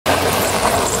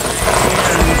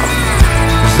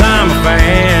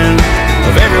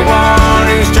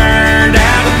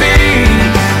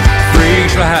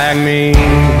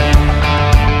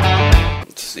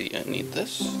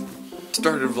this.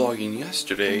 Started vlogging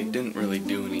yesterday, didn't really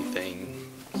do anything,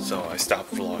 so I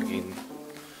stopped vlogging.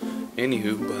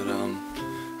 Anywho, but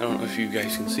I don't know if you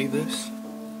guys can see this.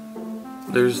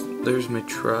 There's my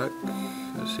truck.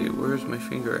 Let's see, where's my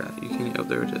finger at? You can, oh,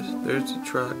 there it is. There's the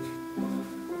truck.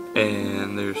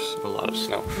 And there's a lot of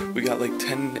snow. We got like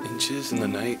 10 inches in the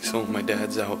night, so my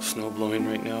dad's out snow blowing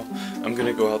right now. I'm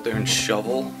gonna go out there and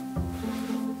shovel.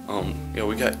 Yeah,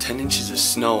 we got 10 inches of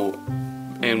snow,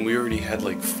 and we already had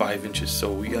like 5 inches, so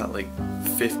we got like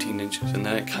 15 inches, and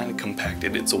then it kind of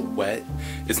compacted. It's a wet,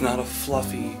 it's not a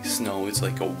fluffy snow, it's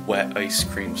like a wet ice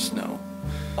cream snow.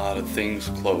 A lot of things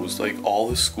closed, like all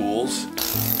the schools.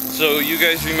 So you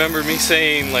guys remember me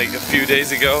saying like a few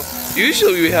days ago,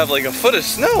 usually we have like a foot of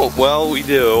snow. Well, we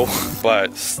do,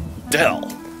 but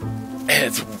still,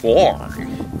 it's warm.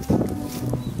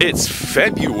 It's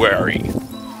February.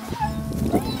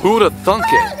 Who'd have thunk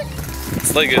it?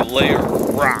 It's like a layer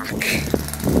of rock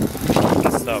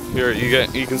and stuff. Here,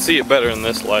 you can see it better in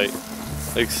this light.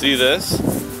 Like, see this?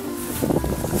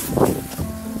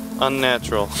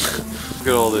 Unnatural. Look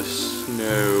at all this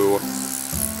snow.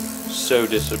 So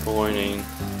disappointing.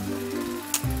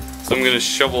 So I'm gonna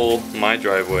shovel my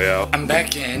driveway out. I'm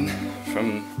back in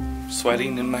from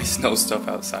sweating in my snow stuff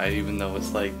outside, even though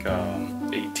it's like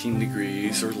 18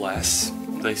 degrees or less.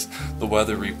 The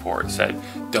weather report said,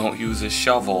 don't use a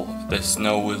shovel, the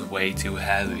snow was way too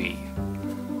heavy.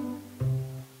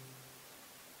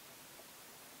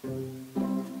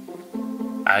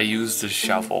 I used a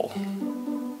shovel.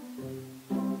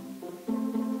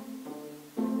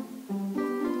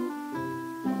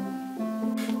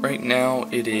 Right now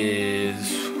it is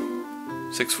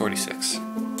 6:46.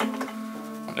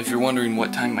 If you're wondering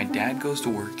what time my dad goes to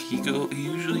work, he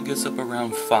usually gets up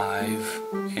around 5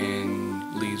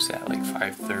 and leaves at like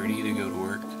 5:30 to go to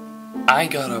work. I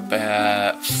got up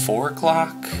at 4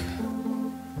 o'clock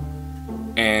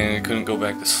and couldn't go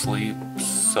back to sleep,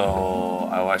 so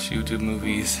I watched YouTube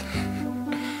movies.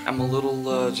 I'm a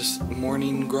little just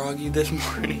morning groggy this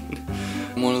morning.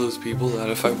 I'm one of those people that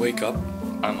if I wake up,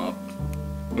 I'm up.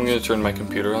 I'm gonna turn my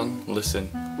computer on. Listen.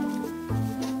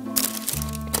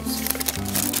 Let's see if I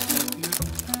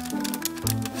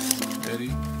can.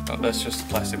 Ready? Oh, that's just a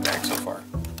plastic bag so far.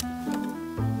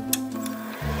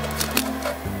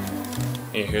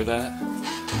 You hear that?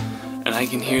 And I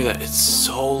can hear that. It's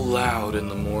so loud in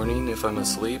the morning if I'm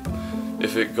asleep.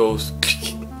 If it goes,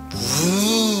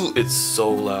 it's so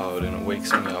loud and it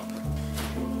wakes me up.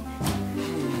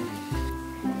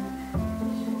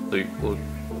 Like, look.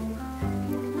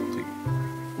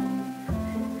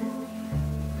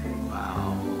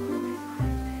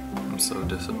 So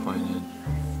disappointed.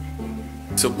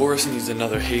 So Boris needs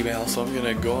another hay bale, so I'm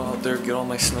gonna go out there, get all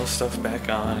my snow stuff back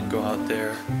on, and go out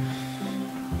there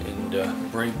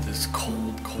and brave this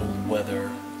cold weather.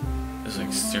 It's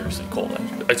like seriously cold.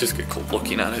 I just get cold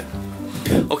looking at it.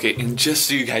 Okay, and just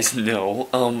so you guys know,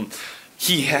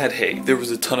 he had hay. There was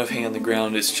a ton of hay on the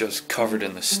ground. It's just covered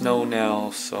in the snow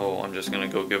now, so I'm just gonna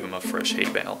go give him a fresh hay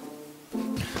bale.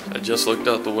 I just looked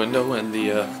out the window, and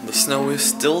the snow is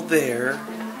still there.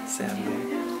 Sadly.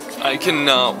 I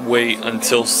cannot wait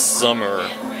until summer.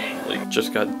 Like,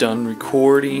 just got done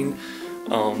recording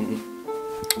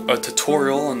a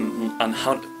tutorial on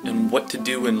how and what to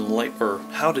do in Light, or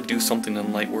how to do something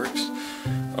in Lightworks.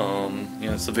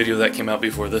 Yeah, it's the video that came out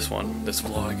before this one, this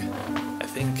vlog. I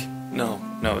think no,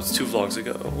 it's 2 vlogs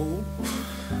ago.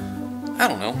 I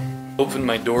don't know. Opened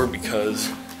my door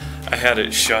because I had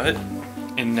it shut,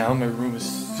 and now my room is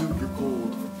super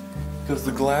cold because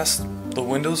the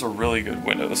windows are really good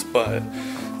windows, but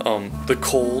the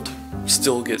cold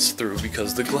still gets through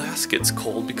because the glass gets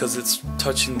cold because it's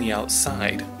touching the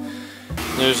outside.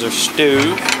 There's our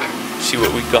stove. See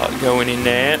what we got going in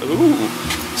there. Ooh,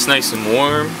 it's nice and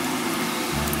warm.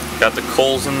 Got the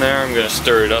coals in there. I'm gonna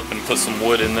stir it up and put some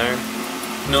wood in there.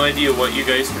 No idea what you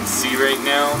guys can see right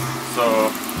now,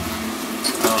 so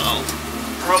I don't know.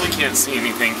 Probably can't see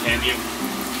anything, can you?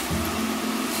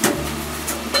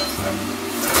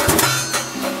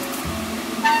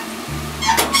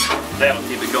 That'll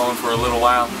keep it going for a little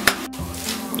while.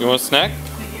 You want a snack?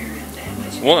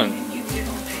 1.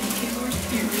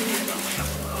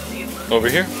 Over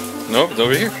here? Nope, it's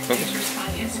over here. Okay.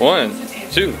 1,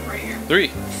 2,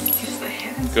 3.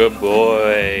 Good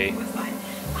boy.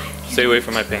 Stay away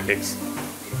from my pancakes.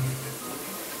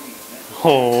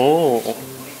 Oh.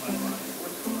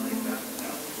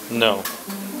 No.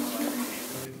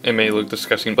 It may look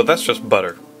disgusting, but that's just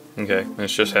butter. Okay, it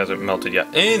just hasn't melted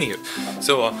yet. Anywho,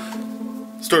 so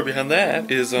story behind that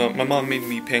is my mom made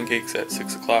me pancakes at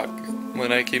 6 o'clock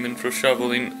when I came in for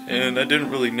shoveling, and I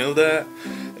didn't really know that.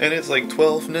 And it's like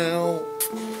 12 now,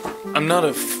 I'm not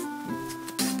a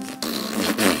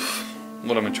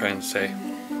what am I trying to say?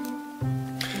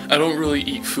 I don't really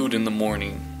eat food in the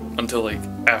morning until like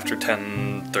after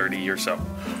 10:30 or so.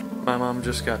 My mom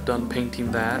just got done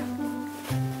painting that.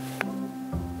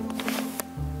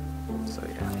 So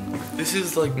yeah. This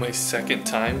is like my second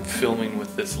time filming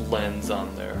with this lens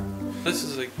on there. This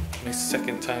is like my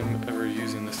second time ever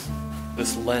using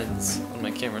this lens on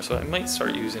my camera, so I might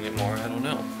start using it more, I don't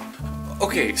know.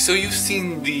 Okay, so you've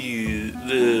seen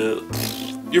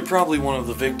you're probably one of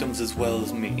the victims as well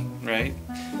as me, right?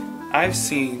 I've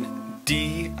seen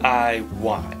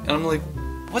DIY, and I'm like,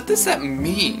 what does that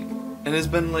mean? And it's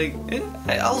been like,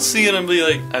 I'll see it and be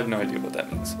like, I have no idea what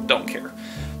that means, don't care.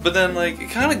 But then like,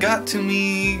 it kind of got to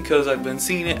me because I've been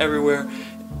seeing it everywhere,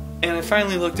 and I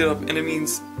finally looked it up, and it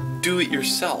means do it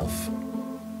yourself.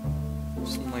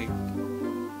 So I'm like,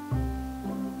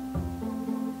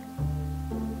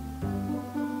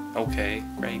 okay,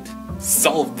 great.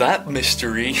 Solve that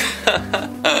mystery.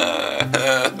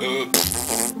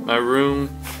 My room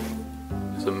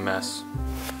is a mess.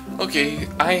 Okay,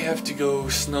 I have to go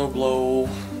snow blow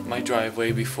my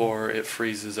driveway before it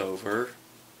freezes over,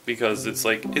 because it's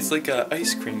like a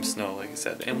ice cream snow, like I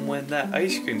said. And when that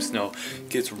ice cream snow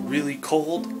gets really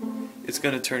cold, it's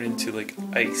gonna turn into like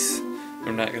ice.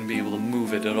 We're not going to be able to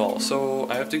move it at all. So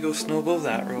I have to go snow blow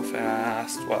that real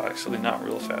fast. Well, actually not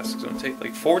real fast. It's going to take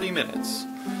like 40 minutes.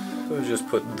 So I just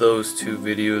put those two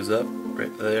videos up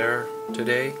right there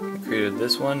today. I created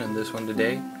this one and this one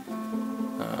today.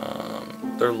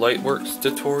 They're Lightworks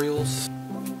tutorials.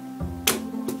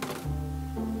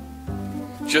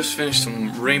 Just finished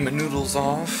some ramen noodles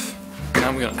off. Now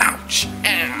I'm going to, ouch,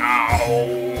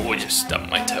 ow, I just stubbed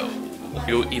my toe.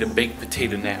 Go eat a baked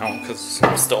potato now because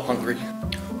I'm still hungry.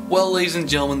 Well, ladies and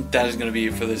gentlemen, that is going to be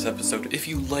it for this episode. If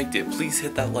you liked it, please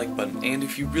hit that like button. And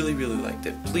if you really, really liked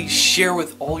it, please share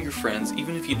with all your friends.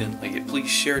 Even if you didn't like it, please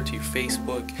share it to your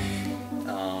Facebook,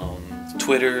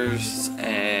 Twitters,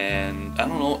 and I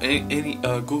don't know, any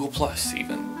Google Plus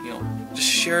even. You know, just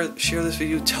share this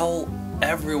video. Tell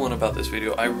everyone about this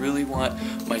video. I really want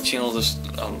my channel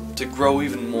to grow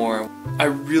even more. I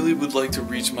really would like to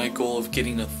reach my goal of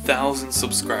getting 1,000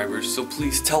 subscribers, so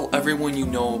please tell everyone you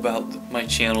know about my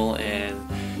channel and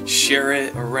share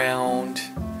it around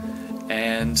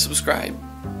and subscribe.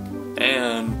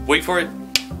 And wait for it.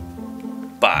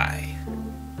 Bye.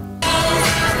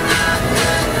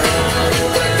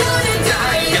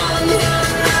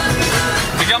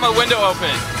 I got my window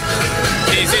open.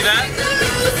 Can you see that?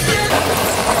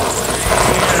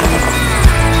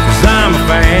 I'm a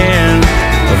fan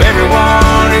of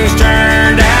everyone who's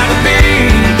turned out to be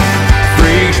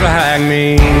freaks like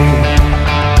me.